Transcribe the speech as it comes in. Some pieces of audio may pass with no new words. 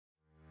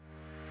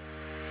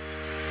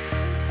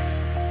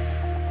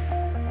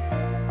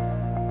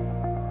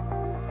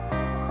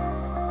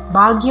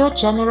Baguio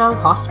General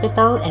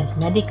Hospital and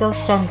Medical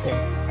Center.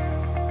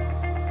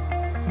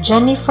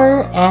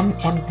 Jennifer M.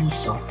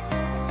 Empiso,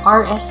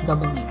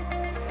 RSW.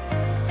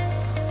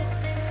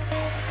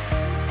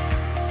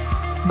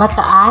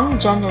 Bataan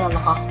General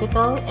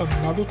Hospital and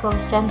Medical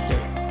Center.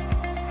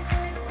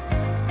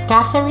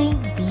 Catherine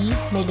B.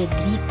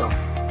 Melegrito,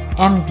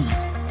 MD.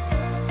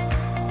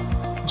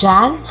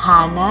 Jan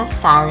Hannah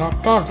Sara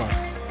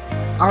Teves,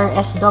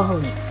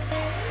 RSW.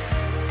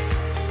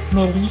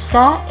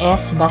 Melissa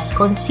S.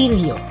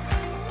 Vasconcillo,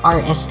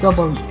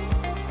 RSW.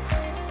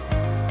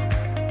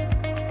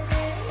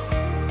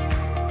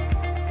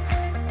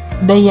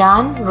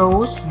 Dayan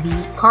Rose D.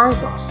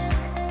 Carlos,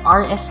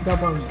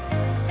 RSW.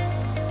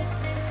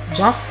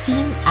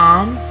 Justine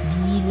Ann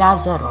B.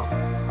 Lazaro,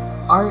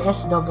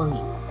 RSW.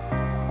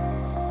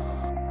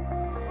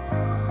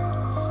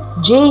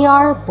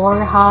 J.R.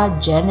 Borja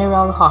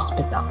General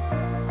Hospital.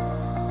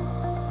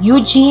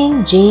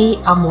 Eugene J.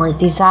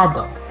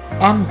 Amortizado,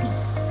 MD.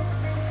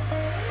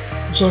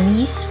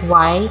 Janice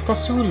Y.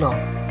 Casulo,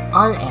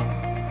 RN.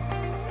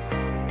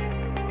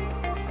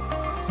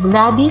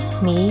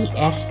 Gladys May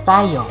S.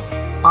 Tayong,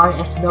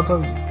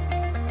 RSW.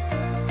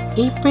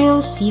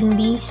 April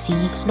Cindy C.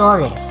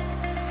 Flores,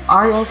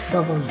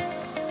 RSW.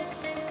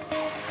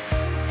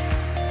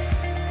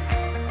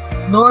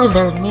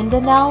 Northern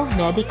Mindanao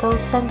Medical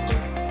Center.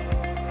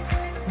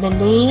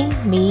 Lelaine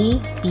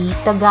May P.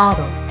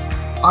 Tagaro,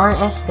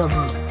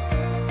 RSW.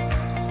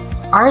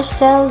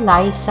 Arcel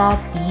Liza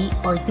T.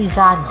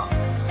 Ortizano,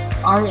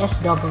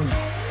 RSW.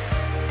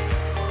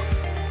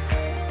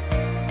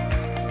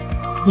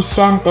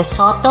 Vicente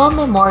Soto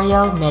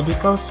Memorial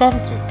Medical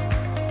Center.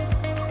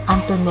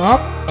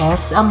 Antoinette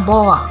S.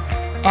 Amboa,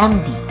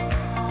 MD.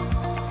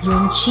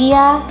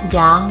 Yunchia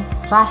Yang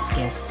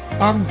Vasquez,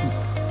 MD.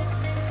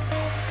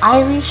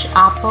 Irish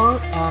Apple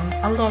M.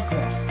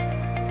 Alegres,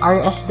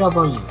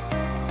 RSW.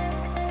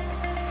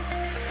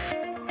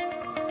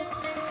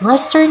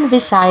 Western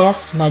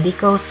Visayas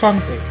Medical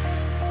Center.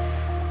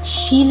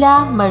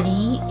 Sheila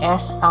Marie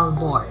S.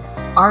 Albor,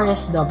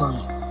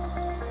 RSW.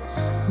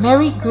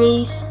 Mary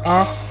Grace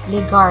F.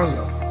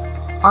 Legario,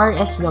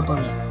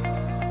 RSW.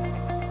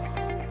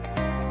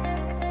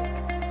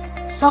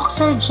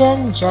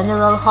 Soxurgen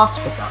General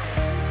Hospital.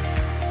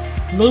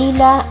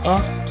 Leila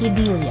F.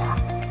 Kidilla,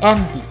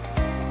 MD.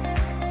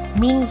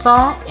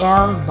 Minva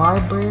L.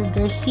 Barber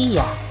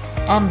Garcia,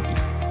 MD.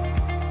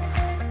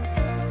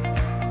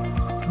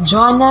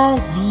 Jonah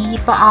Z.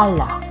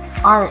 Paala,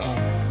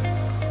 RN.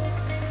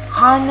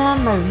 Hannah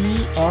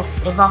Marie S.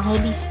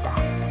 Evangelista,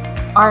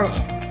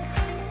 RN.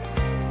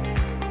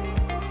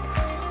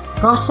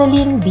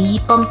 Rosalyn B.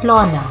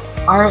 Pamplona,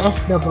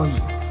 RSW.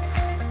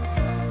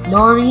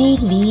 Lori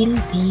Lynn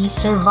B.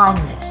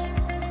 Cervantes,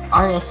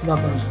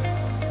 RSW.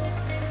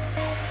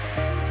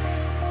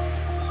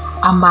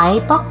 Amay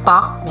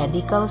Pakpak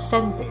Medical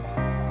Center.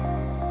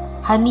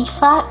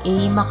 Hanifa A.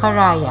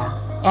 Macaraya,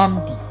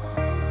 MD.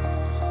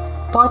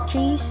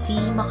 Potri C.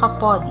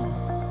 Macapodi,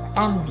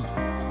 MD.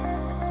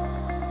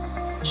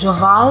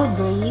 Joval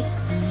Grace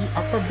D.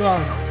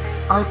 Atadero,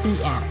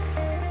 RPM.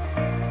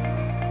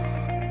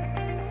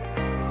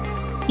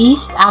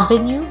 East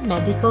Avenue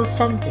Medical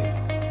Center.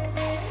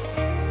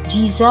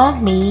 Giza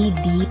May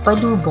D.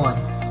 Palubon,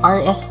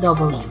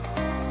 RSW.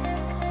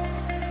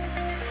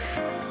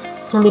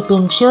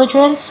 Philippine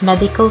Children's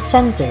Medical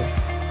Center.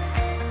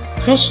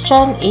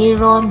 Christian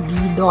Aaron B.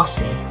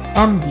 Dose,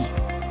 MD.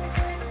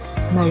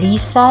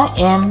 Marisa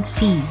M.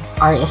 C.,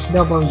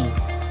 RSW.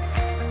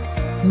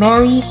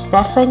 Mary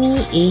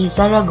Stephanie A.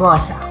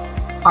 Zaragoza,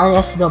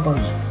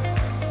 RSW.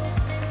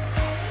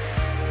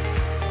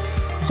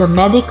 The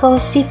Medical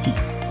City.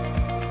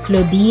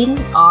 Claudine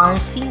R.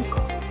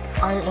 Cinco,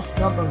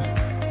 RSW.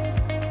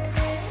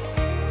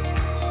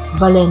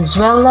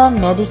 Valenzuela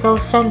Medical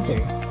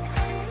Center.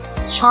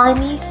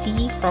 Charmy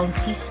C.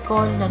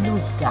 Francisco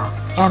Lanuzga,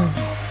 MD.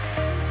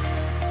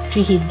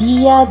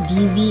 Trihidia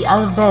D.V.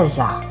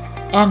 Alveza,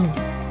 MD.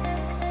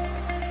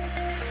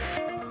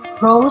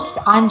 Rose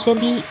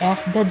Angeli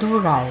F.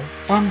 Dadural,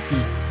 MP.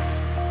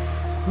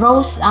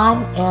 Rose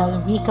Ann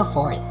L.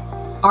 Ricafort,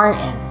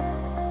 RN.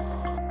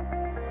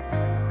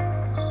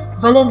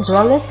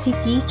 Valenzuela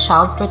City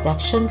Child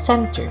Protection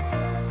Center.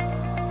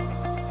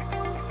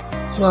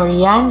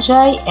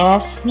 Florianjay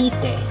S.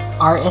 Nite,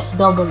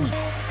 RSW.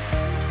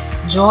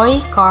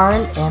 Joy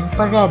Carl M.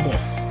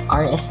 Paredes,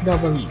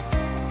 RSW.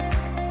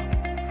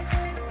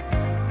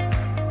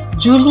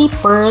 Julie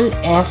Pearl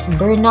F.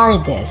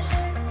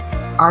 Bernardes,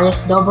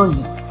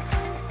 RSW.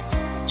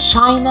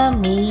 Shaina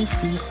May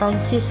C.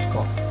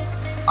 Francisco,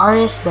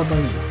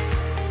 RSW.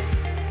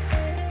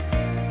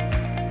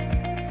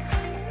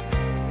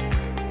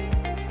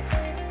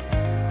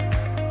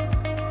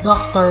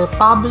 Dr.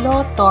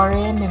 Pablo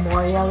Torre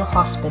Memorial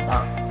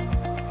Hospital.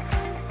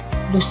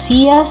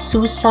 Lucia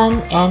Susan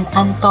N.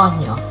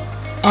 Antonio,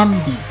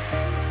 MD.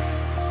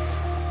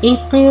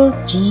 April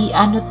G.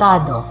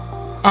 Anotado,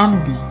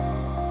 MD.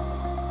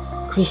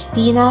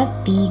 Christina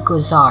T.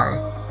 Gozar,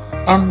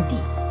 MD.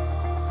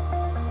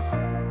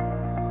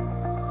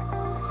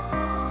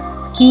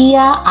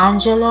 Kia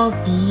Angela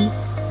B.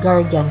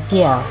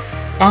 Gargantiel,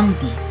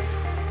 MD.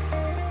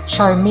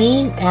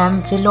 Charmaine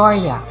M.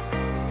 Villoria,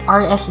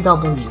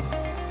 RSW.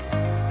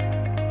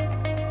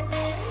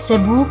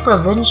 Cebu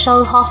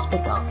Provincial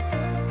Hospital,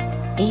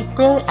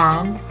 April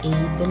Ann A.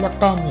 de la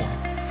Peña,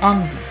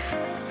 MD.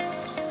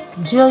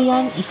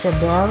 Jillian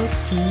Isabel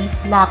C.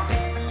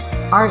 Lape,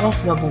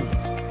 RSW.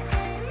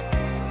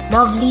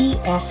 Lovely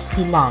S.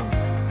 Pilan,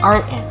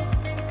 RN.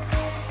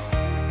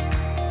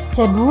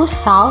 Cebu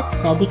South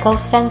Medical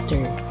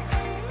Center,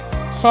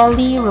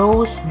 Feli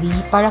Rose D.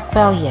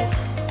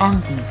 Paracuellas,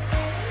 MD.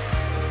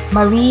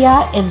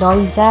 Maria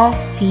Eloisa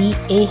C.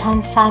 Ehan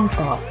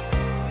Santos,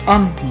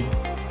 MD.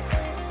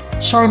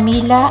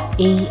 Sharmila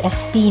A.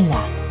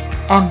 Espina,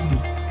 MD.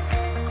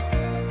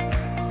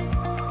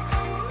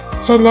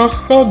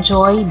 Celeste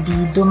Joy B.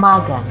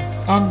 Dumagan,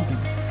 MD.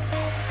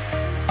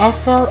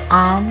 Ethel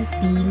Ann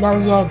P.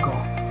 Lariego,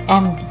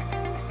 MD.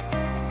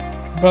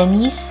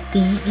 Venice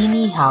T.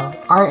 Inihaw,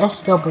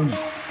 RSW.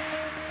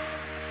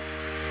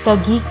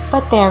 Taguig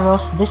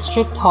Pateros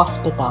District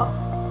Hospital,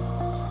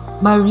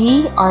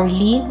 Marie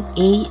Arlene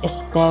A.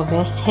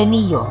 Esteves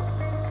Henillo,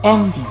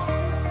 MD.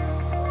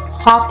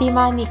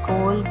 Fatima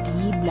Nicole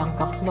B.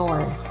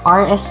 Blancaflor,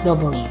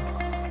 RSW.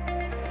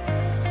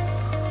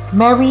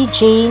 Mary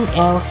Jane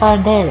L.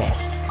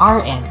 Farderes,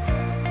 RN.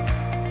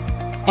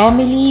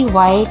 Emily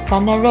Y.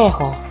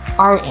 Canarejo,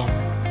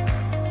 RN.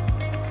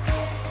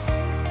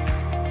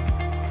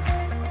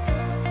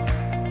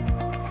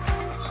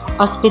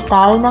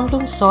 Ospital ng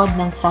Lungsod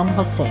ng San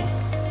Jose,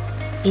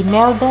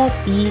 Imelda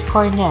T.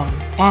 Cornell,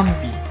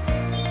 MD.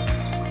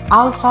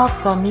 Alpha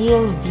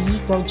Camille V.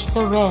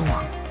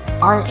 Garchitorena,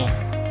 RN.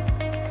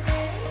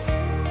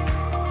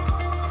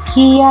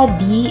 Kia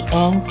D.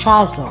 N.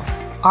 Trazo,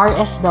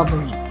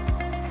 RSW.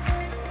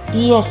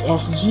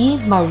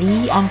 PSSG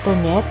Marie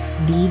Antoinette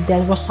D.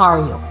 Del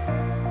Rosario.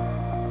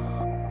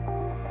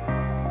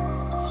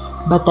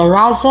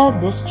 Bataraza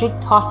District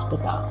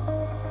Hospital,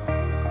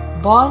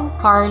 Bon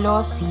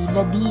Carlos C.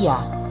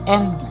 Ladia,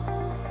 MD.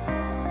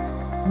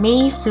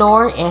 May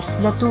Flor S.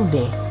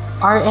 Latube,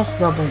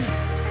 RSW.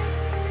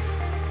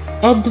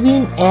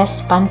 Edwin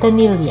S.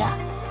 Pantanilla,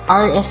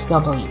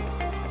 RSW.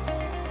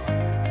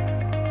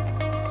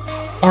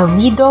 El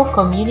Nido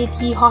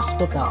Community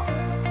Hospital,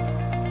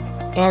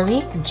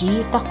 Eric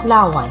G.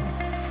 Taclawan,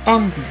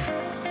 MD.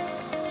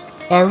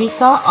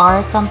 Erica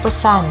R.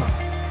 Camposano,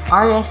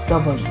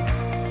 RSW.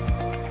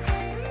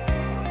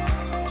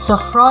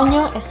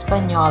 Sofronio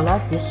Española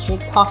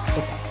District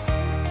Hospital,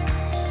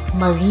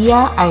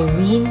 Maria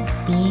Irene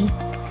P.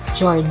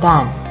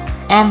 Jordan,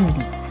 MD.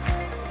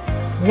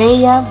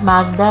 Rhea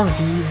Magda V.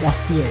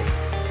 Dasir,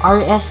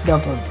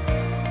 RSW.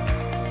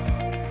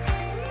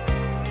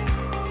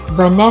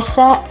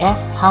 Vanessa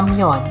F.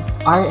 Hamyon,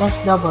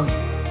 RSW.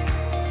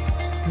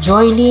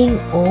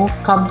 Joylene O.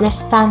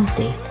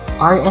 Cabrestante,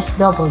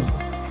 RSW.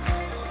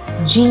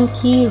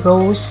 Jinky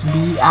Rose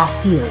B.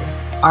 Asil,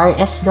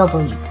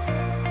 RSW.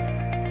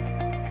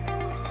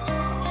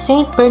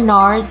 St.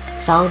 Bernard,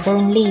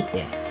 Southern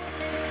Leyte,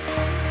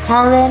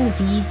 Karen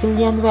V.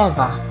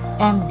 Villanueva,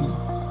 MD.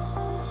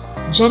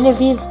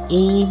 Genevieve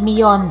A.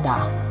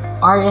 Mionda,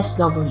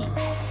 RSW.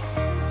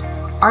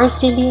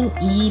 Arceline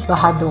E.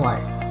 Bahador,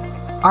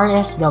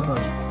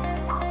 RSW.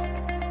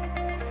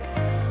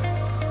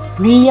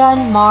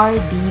 Rian Mar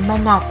D.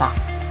 Manata,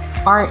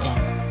 RN.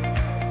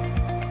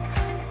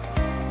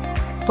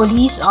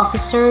 Police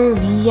Officer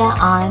Ria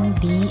Ann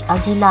D.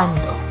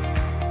 Aguilando.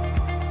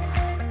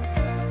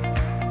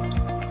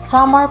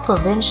 Samar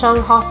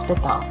Provincial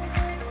Hospital,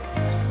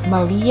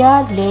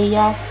 Maria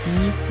Leia C.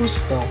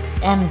 Justo,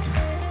 MD.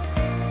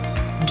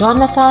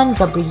 Jonathan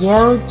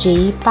Gabriel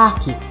J.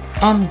 Paquit,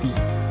 MD.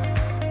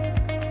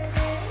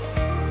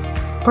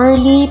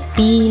 Pearly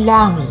P.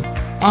 Langi,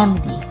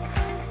 MD.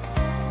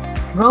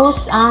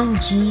 Rose Ann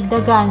G.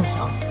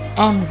 Daganzo,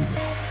 MD.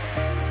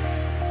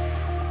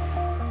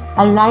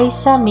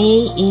 Eliza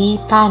May A.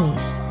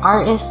 Panis,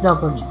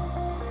 RSW.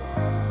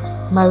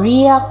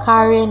 Maria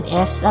Karen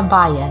S.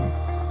 Abayan,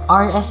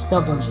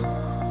 RSW.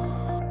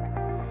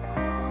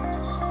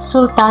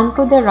 Sultan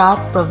Kudarat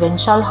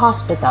Provincial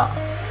Hospital,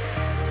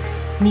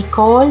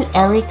 Nicole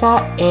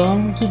Erica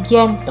N.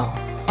 Gigiento,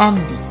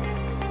 MD.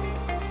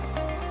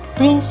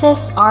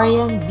 Princess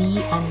Arian B.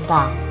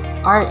 Andang,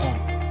 RN.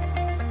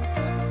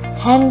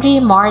 Henry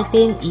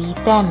Martin E.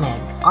 Temen,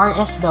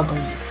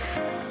 RSW.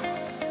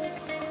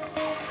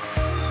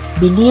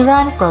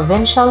 Biliran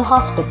Provincial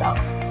Hospital,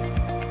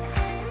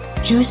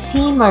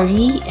 Juicy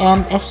Marie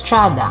M.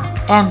 Estrada,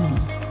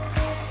 MD.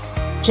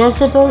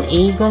 Jezebel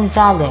A.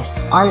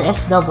 Gonzalez,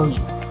 RSW.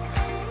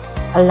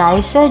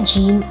 Eliza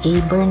Jean A.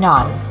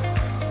 Bernal,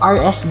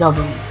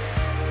 RSW.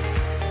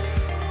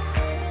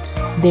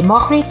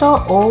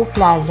 Democrito O.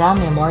 Plaza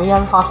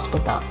Memorial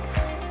Hospital,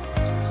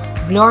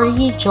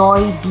 Glory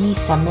Joy B.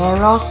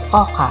 Sameros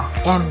Oca,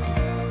 MD.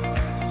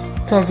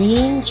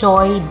 Karine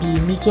Joy B.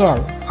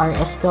 Miguel,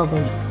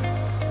 RSW.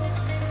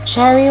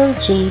 Cheryl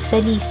J.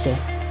 Salice,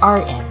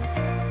 RN.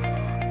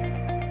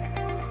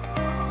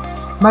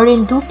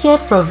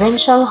 Marinduque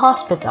Provincial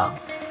Hospital,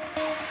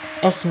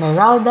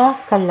 Esmeralda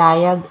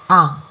Calayag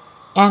Ang,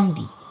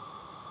 MD.